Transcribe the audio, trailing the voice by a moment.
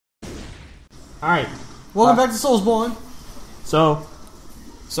Alright. Welcome back to Soulsborne. So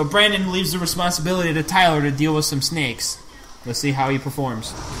Brandon leaves the responsibility to Tyler to deal with some snakes. Let's see how he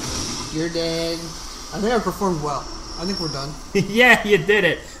performs. You're dead. I think I performed well. I think we're done. Yeah, you did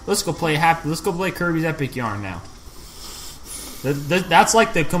it. Let's go play Kirby's Epic Yarn now. That's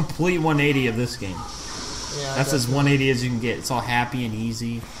like the complete 180 of this game. Yeah, that's as 180 as you can get. It's all happy and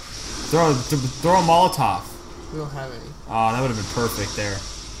easy. Throw a Molotov. We don't have any. Oh, that would have been perfect there.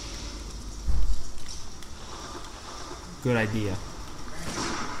 Good idea.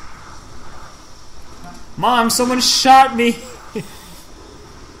 Mom, someone shot me!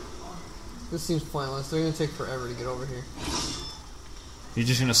 This seems pointless. They're going to take forever to get over here. You're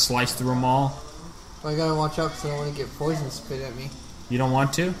just going to slice through them all? I got to watch out because I don't want to get poison spit at me. You don't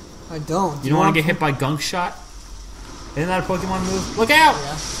want to? I don't. You don't want to get hit by gunk shot? Isn't that a Pokemon move? Look out!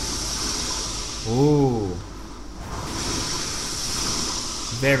 Yeah. Ooh.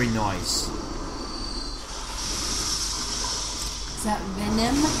 Very nice. Is that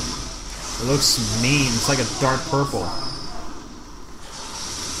venom? It looks mean. It's like a dark purple.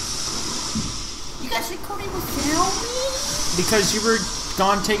 You guys think Cody would film me? Because you were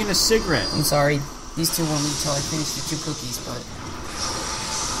gone taking a cigarette. I'm sorry. These two won't leave until I finish the 2 cookies, but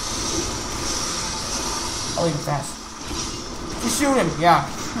I'll eat them fast. Just shoot him. Yeah.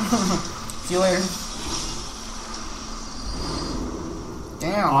 See you later.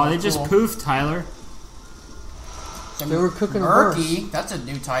 Damn. Oh, they just poofed, Tyler. They were cooking murky. That's a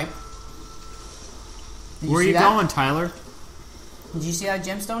new type. Where are you going, Tyler? Did you see that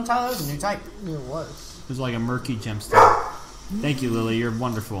gemstone, Tyler? It was a new type. It was. It was like a murky gemstone. Thank you, Lily. You're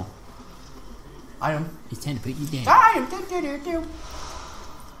wonderful. Item. It's time to put you down. Item.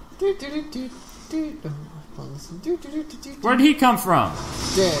 Where did he come from?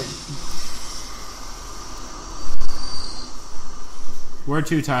 Dead. Where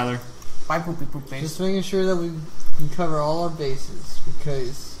to, Tyler? Bye, poopy poop face. Just making sure that we can cover all our bases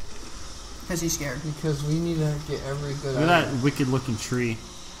because he's scared. Because we need to get every good Look at that wicked looking tree.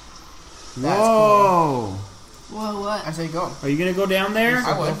 That's Whoa! Cool. Whoa, what? I say go. Are you gonna go down there?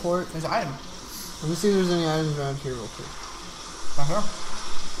 I would. Go for it. There's an item. Let me see if there's any items around here real quick.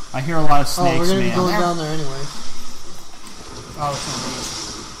 I hear a lot of snakes, we're gonna man. be going down there anyways. Oh, it's gonna be.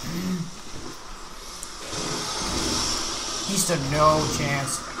 He stood no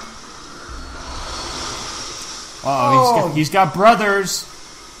chance. Uh-oh, he's got brothers.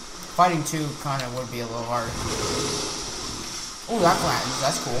 Fighting 2 kind of would be a little hard. Oh, that flattens.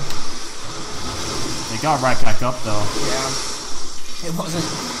 That's cool. They got right back up, though. Yeah.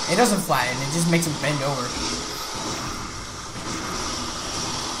 It doesn't flatten. It just makes him bend over.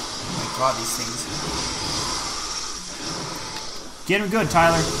 Oh my god, these things. Get him good,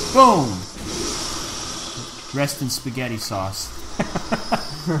 Tyler. Boom! Rest in spaghetti sauce.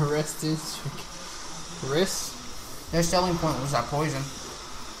 Rest in spaghetti. Wrist? Their selling point was that poison.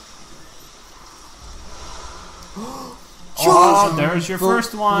 Oh, there's your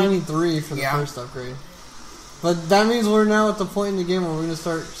first one. We need 3 for the first upgrade. But that means we're now at the point in the game where we're going to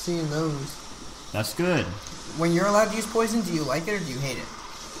start seeing those. That's good. When you're allowed to use poison, do you like it or do you hate it?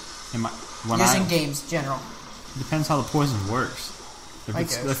 In games, general. Depends how the poison works.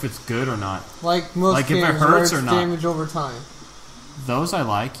 If it's good or not. Like most games, if it hurts or not. Damage over time. Those I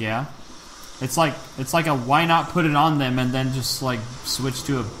like, yeah. It's like a why not put it on them and then just like switch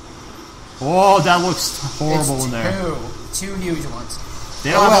to a. Oh, that looks horrible in there. 2 huge ones.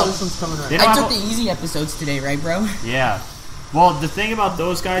 They don't have this one's coming right. I took the easy episodes today, right, bro? Yeah. Well, the thing about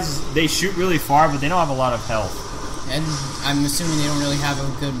those guys is they shoot really far, but they don't have a lot of health. And I'm assuming they don't really have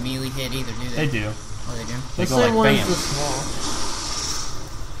a good melee hit either, do they? They do. Oh, they do? They go like bam.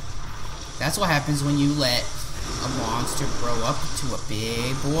 That's what happens when you let a monster grow up to a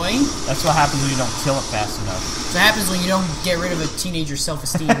big boy. That's what happens when you don't kill it fast enough. That's what happens when you don't get rid of a teenager's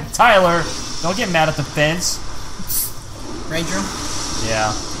self-esteem. Tyler, don't get mad at the fence. Right, Drew?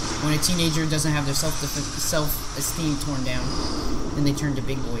 Yeah. When a teenager doesn't have their self-esteem torn down, then they turn to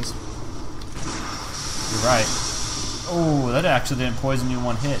big boys. You're right. Oh, that actually didn't poison you in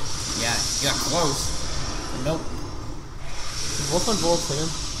one hit. Yeah, you got close. Nope. Both on both hit him.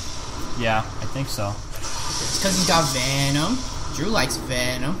 Yeah, I think so. It's because he got Venom. Drew likes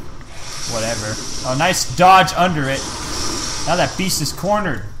Venom. Whatever. Oh, nice dodge under it. Now that beast is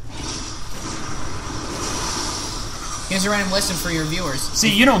cornered. Here's a random lesson for your viewers. See,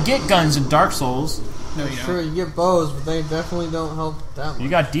 you don't get guns in Dark Souls. No, you don't. Sure, you get bows, but they definitely don't help that much. You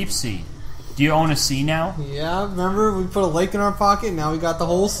got Deep Sea. Do you own a sea now? Yeah, remember? We put a lake in our pocket, now we got the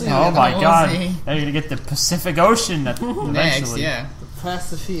whole sea. Oh my god. Now you're going to get the Pacific Ocean eventually. Next, yeah. The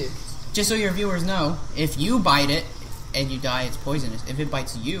Pacific. Just so your viewers know, if you bite it, and you die, it's poisonous. If it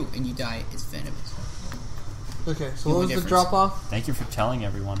bites you and you die, it's venomous. Okay, so You what know was the the drop off? Thank you for telling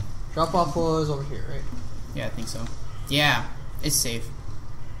everyone. Drop off was over here, right? Yeah, I think so. Yeah, it's safe.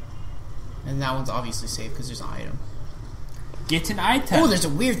 And that one's obviously safe because there's an item. Get an item. Oh, there's a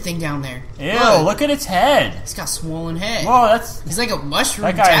weird thing down there. Ew, look at its head. It's got swollen head. Whoa, that's... It's like a mushroom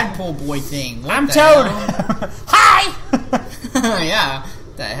That guy- tadpole boy thing. What I'm the Toad. hell? Hi. Yeah.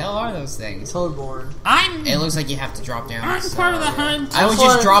 The hell are those things? Toadborn. It looks like you have to drop down. I'm so- part of the hunt. I would That's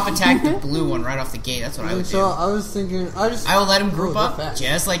just why- drop attack the blue one right off the gate. That's what I would So do. I was thinking, I would let him group they're up fast.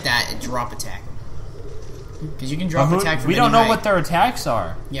 just like that and drop attack him. Because you can drop attack from We any don't know height. what their attacks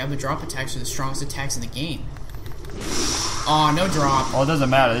are. Yeah, but drop attacks are the strongest attacks in the game. Oh, no drop. Well, it doesn't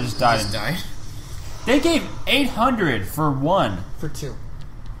matter. They just died. Just died. They gave 800 for one. For 2.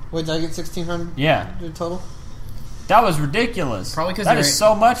 Wait, did I get 1,600 Yeah. total? That was ridiculous. Probably 'cause that they're- is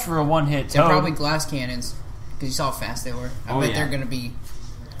so much for a one-hit They're Toad. probably glass cannons. Because you saw how fast they were. I Oh, bet yeah. they're going to be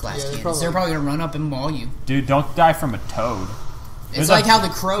glass Yeah, they're cannons. probably- They're probably going to run up and maul you. Dude, don't die from a Toad. It's There's like a- how the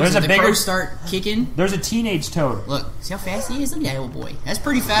crows, there's if a the bigger- crows start kicking. There's a teenage Toad. Look, see how fast he is? Look at that little boy. That's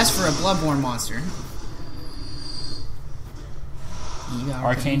pretty fast for a Bloodborne monster. You got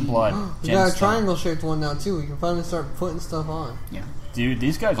Arcane Blood. We got a Gemstone. triangle-shaped one now, too. We can finally start putting stuff on. Yeah. Dude,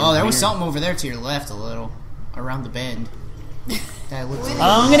 these guys are Oh, there was weird. something over there to your left a little. Around the bend. That looked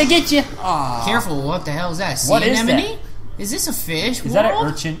I'm gonna get you. Aw. Careful, what the hell is that? Sea What is anemone? Is this a fish Is world? that an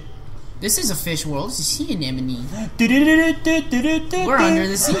urchin? This is a fish world. This is sea anemone. We're We're under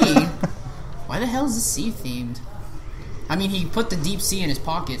the sea. Why the hell is this sea themed? I mean, he put the deep sea in his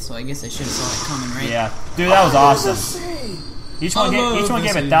pocket, so I guess I should have saw it coming, right? Yeah. Dude, that was awesome. Each one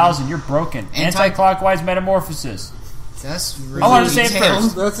gave 1,000. You're broken. Anti-clockwise metamorphosis. That's really I wanted to say it detailed.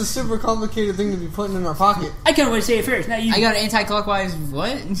 first. That's a super complicated thing to be putting in our pocket. I can't wait to say it first. Now you. I got an anti-clockwise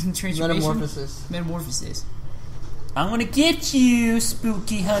what? Transformation? Metamorphosis. Metamorphosis. I'm gonna get you,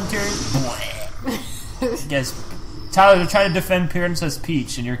 spooky hunter. Guess Tyler, trying to defend Princess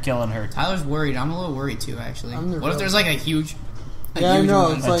Peach, and you're killing her. Tyler's worried. I'm a little worried too, actually. I'm What if there's like a huge... Yeah, I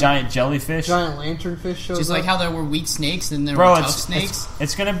know. It's A like giant jellyfish. giant lanternfish shows Just up. like how there were weak snakes and there Bro, were tough it's snakes.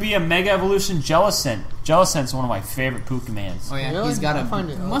 it's gonna be a Mega Evolution Jellicent. Jellicent's one of my favorite Pokemons. Oh yeah, Really? he's got I a find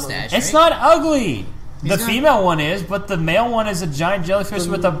it mustache, It's right? not ugly. He's The got- female one is, but the male one is a giant jellyfish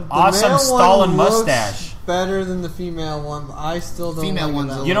with an The awesome male Stalin one looks mustache. better than the female one, but I still don't Female like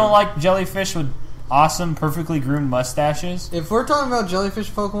one's it that a You much. don't like jellyfish with awesome, perfectly groomed mustaches? If we're talking about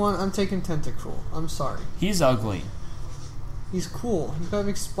jellyfish Pokemon, I'm taking Tentacruel. I'm sorry. He's ugly. He's cool. He's got a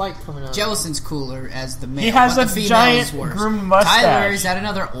big spike coming out. Jellicent's cooler as the male. He has but a the female giant is worse. groomed mustache. Tyler, is that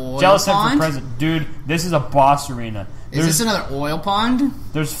another oil Jellicent for pond? president. Dude, this is a boss arena. Is this another oil pond?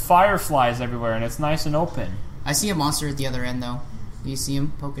 There's fireflies everywhere, and it's nice and open. I see a monster at the other end, though. Do you see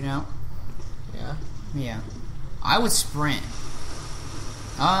him poking out? Yeah. Yeah. I would sprint.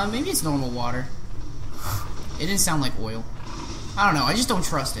 Maybe it's normal water. It didn't sound like oil. I don't know. I just don't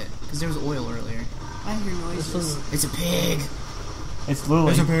trust it because there was oil earlier. I hear This noises. one, It's a pig. It's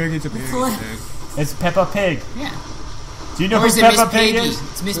Lily. pig, it's a pig. It's Peppa Pig. Yeah. Do you know Or who is it Miss Peppa Pig Piggy? is?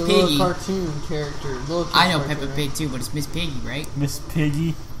 It's Miss the little Piggy. cartoon character. Little kid I know cartoon, Peppa right? Pig too, but it's Miss Piggy, right? Miss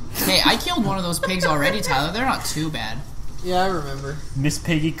Piggy. Hey, I killed one of those pigs already, Tyler. They're not too bad. Yeah, I remember. Miss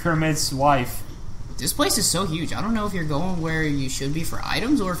Piggy, Kermit's wife. This place is so huge. I don't know if you're going where you should be for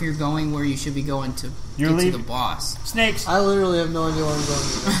items or if you're going where you should be going to You're get to leaving- the boss. Snakes. I literally have no idea where I'm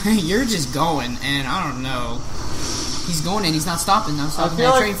going. You're just going, and I don't know. He's going and he's not stopping. Not stopping. feel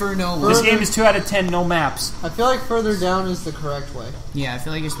That like train for no. This game is 2 out of 10, no maps. I feel like further down is the correct way. Yeah, I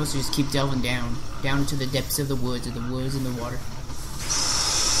feel like you're supposed to just keep delving down into the depths of the woods and the water.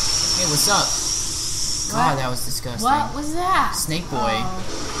 Hey, what's up? God, that was disgusting. What was that? Snake boy.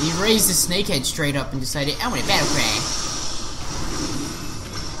 Oh. He raised his snake head straight up and decided, I want a battle cry.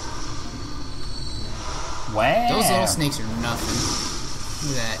 Wow. Those little snakes are nothing.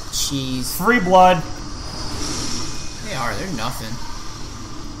 Look at that cheese. Free blood. They are. They're nothing.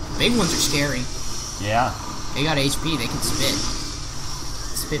 Big ones are scary. Yeah. They got HP. They can spit.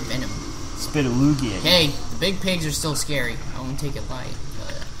 Spit venom. Spit a loogie. Hey, the big pigs are still scary. I won't take it light.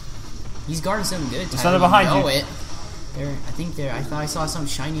 But he's guarding something good. There's Tyler. something behind know you. it. I think there. I thought I saw something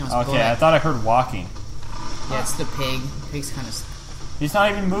shiny on his butt. Okay, I thought I heard walking. Yeah, it's the pig. Pig's kind of. He's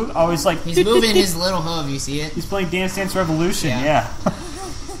not even moving. Oh, he's like. He's moving his little hoof. You see it? He's playing Dance Dance Revolution. Yeah. Yeah.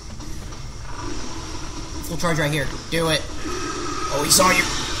 Full charge right here. Do it. Oh, he saw you.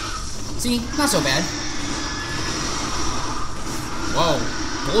 See, not so bad.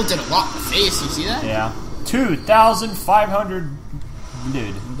 Whoa, bullet did a lot in the face. You see that? Yeah. 2,500.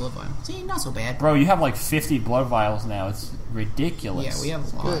 Dude. Blood vial. See, not so bad. Bro, you have like 50 blood vials now. It's ridiculous. Yeah, we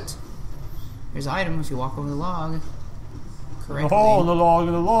have a lot. Good. There's an item if you walk over the log. correctly. hole in the log,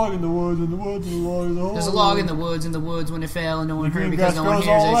 in the log, in the woods, in the woods, in the log, in the hole. There's a log in the woods when it fell, and no one The heard green because grass no one grows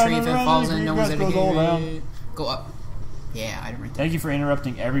hears all a tree if around it and falls around, and the no green one's grass ever grows all hear around. it. Go up. Yeah, I didn't write that. Thank you for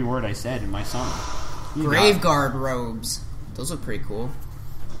interrupting every word I said in my song. You got Grave it. guard robes. Those look pretty cool.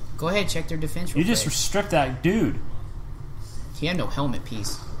 Go ahead, check their defense real You just quick. restrict that dude. He had no helmet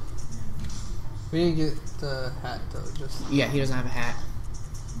piece. We didn't get the hat though. Just Yeah, he doesn't have a hat.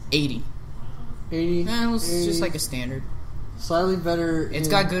 80. 80. It was 80, just like a standard. slightly better. It's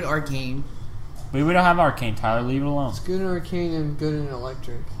in, got good arcane. But we don't have arcane, Tyler. Leave it alone. It's good in arcane and good in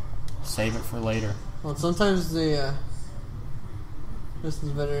electric. Save it for later. Well, sometimes they. This is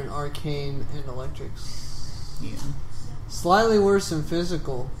better in arcane and electrics. Yeah. Slightly worse in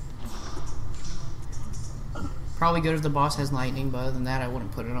physical. Probably good if the boss has lightning, but other than that, I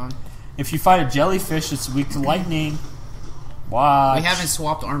wouldn't put it on. If you fight a jellyfish, it's weak to lightning. Watch. We haven't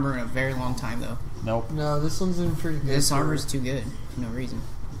swapped armor in a very long time, though. Nope. No, this one's in pretty good. This for- armor's too good for no reason.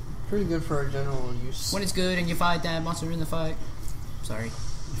 pretty good for our general use. When it's good and you fight that monster in the fight. Sorry.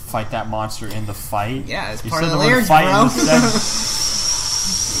 Fight that monster in the fight. Yeah, it's You part of said the word lyrics, fight in bro. the sentence.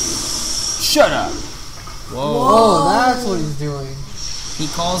 Shut up. Whoa. Oh, that's what he's doing. He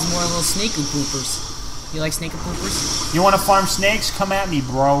calls more little snake poopers. You like snake poopers? You want to farm snakes? Come at me,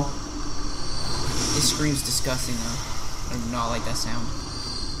 bro. It screams disgusting, though. I do not like that sound.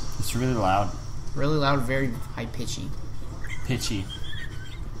 It's really loud. Really loud, very high pitchy. Pitchy.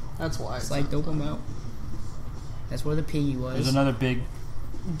 That's why. It's like dope him out. That's where the piggy was. There's another big...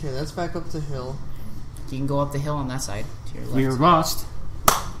 Okay, that's back up the hill. You can go up the hill on that side to your left. We're lost.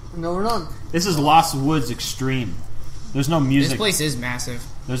 No, we're not. This is Lost Woods Extreme. There's no This music. place is massive.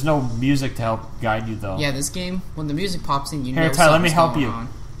 There's no music to help guide you, though. Yeah, this game, when the music pops in, you Here, know Ty, let me something's help going you.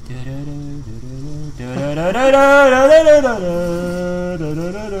 Okay,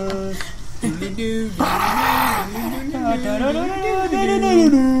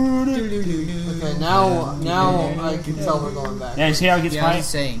 now I can tell we're going back. Yeah, you see how it gets Yeah, I was quiet?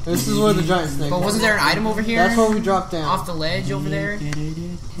 just saying. This is where the giant snake. But wasn't there an item over here? That's where we dropped down. Off the ledge over there?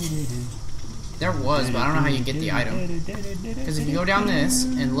 There was, but I don't know how you get the item. Because if you go down this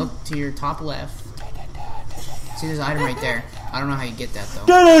and look to your top left, see there's an item right there. I don't know how you get that though.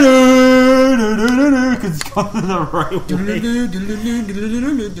 Because it's going the right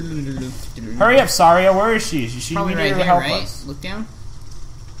way. Hurry up, Saria. Where is she? She Probably needs right to here, help right? us. Look down.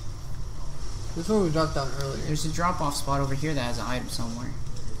 This is where we dropped down earlier. There's a drop-off spot over here that has an item somewhere.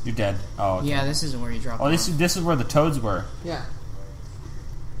 You're dead. Oh, okay. Yeah, this isn't where you drop Oh, off. this is where the toads were. Yeah.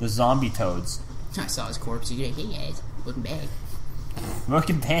 The zombie toads. I saw his corpse. He's like, hey guys, welcome back.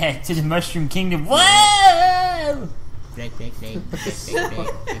 Welcome back to the Mushroom Kingdom. Whoa! Back.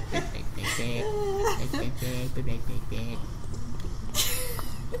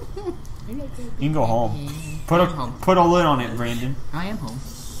 You can go home. Home. Put a lid on it, Brandon. I am home.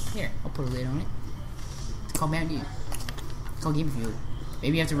 Here, I'll put a lid on it. It's called Mountain Dew. It's called Game Fuel.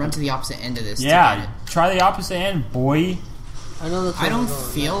 Maybe you have to run to the opposite end of this. To get Yeah, it. try the opposite end, boy. I know that's where I don't we're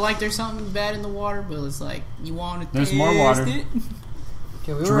going, feel right? like there's something bad in the water, but it's like you want to. There's more water. It?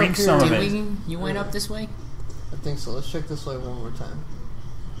 Okay, we were Drink up here. some of Did it. you went up this way? I think so. Let's check this way one more time.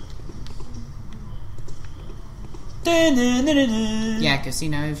 Yeah, because see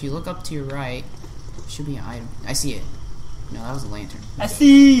now if you look up to your right, there should be an item. I see it. No, that was a lantern. I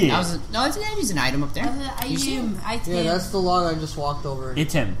see That it. was that is an item up there. You see it? Yeah, that's the log I just walked over and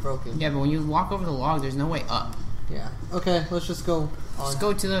It's him. broken. Yeah, but when you walk over the log, there's no way up. Yeah. Okay, let's just go on. Let's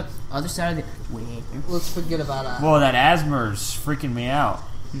go to the other side of the. Wait. Let's forget about that. Whoa, that Asmer's freaking me out.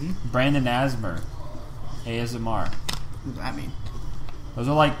 Hmm? Brandon Asmer. ASMR. What does that mean? Those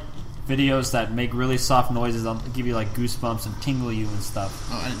are like videos that make really soft noises. They'll give you like goosebumps and tingle you and stuff.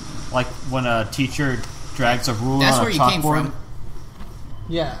 Oh, I didn't. Like when a teacher drags a ruler That's on a where you chalkboard. came from.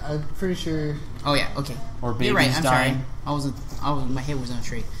 Yeah, I'm pretty sure. Oh yeah, okay. Or babies You're right. I'm dying. sorry. My head was on a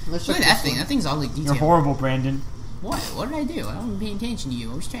tree. Let's Look check at that this thing. one. That thing's oddly You're detailed. horrible, Brandon. What? What did I do? I wasn't paying attention to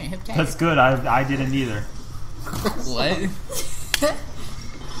you. I was trying to help Tiger. That's good. I didn't either. What?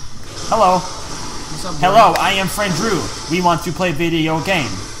 Hello. What's up, Hello, I am friend Drew. We want to play video game.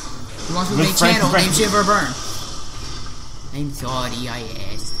 You want to With make Frank- channel Frank- named Shiver Burn. I'm sorry, I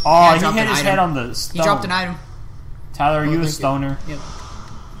asked. Oh, Yeah, I he dropped hit an his item. head on the stone. He dropped an item. Tyler, are Oh, you a thank you. stoner? Yep.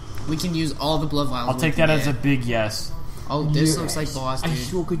 We can use all the blood vials. I'll take that as a big yes. Oh, this looks like boss, dude.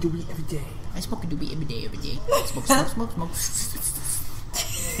 smoke a doobie every day. I smoke a doobie every day. Smoke.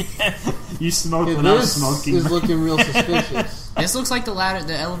 You smoke Okay, without this smoking. is looking real suspicious. This looks like the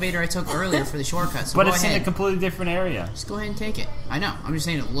elevator I took earlier for the shortcut. So But go it's ahead. in a completely different area. Just go ahead and take it. I know. I'm just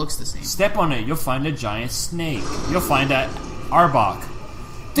saying it looks the same. Step on it, you'll find a giant snake. You'll find that Arbok.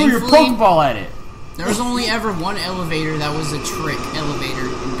 Throw your Thankfully- Pokeball at it. There was only ever one elevator that was a trick elevator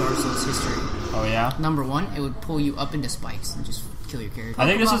in Dark Souls history. Oh yeah. Number one, it would pull you up into spikes and just kill your character. I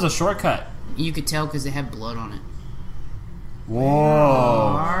think this is a shortcut. You could tell because they had blood on it. Whoa.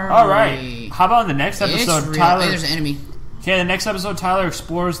 All right. How about in the next episode, Tyler? Hey, there's an enemy. Okay, the next episode, Tyler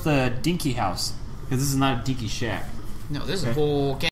explores the Dinky house because this is not a Dinky shack. No, this is a whole.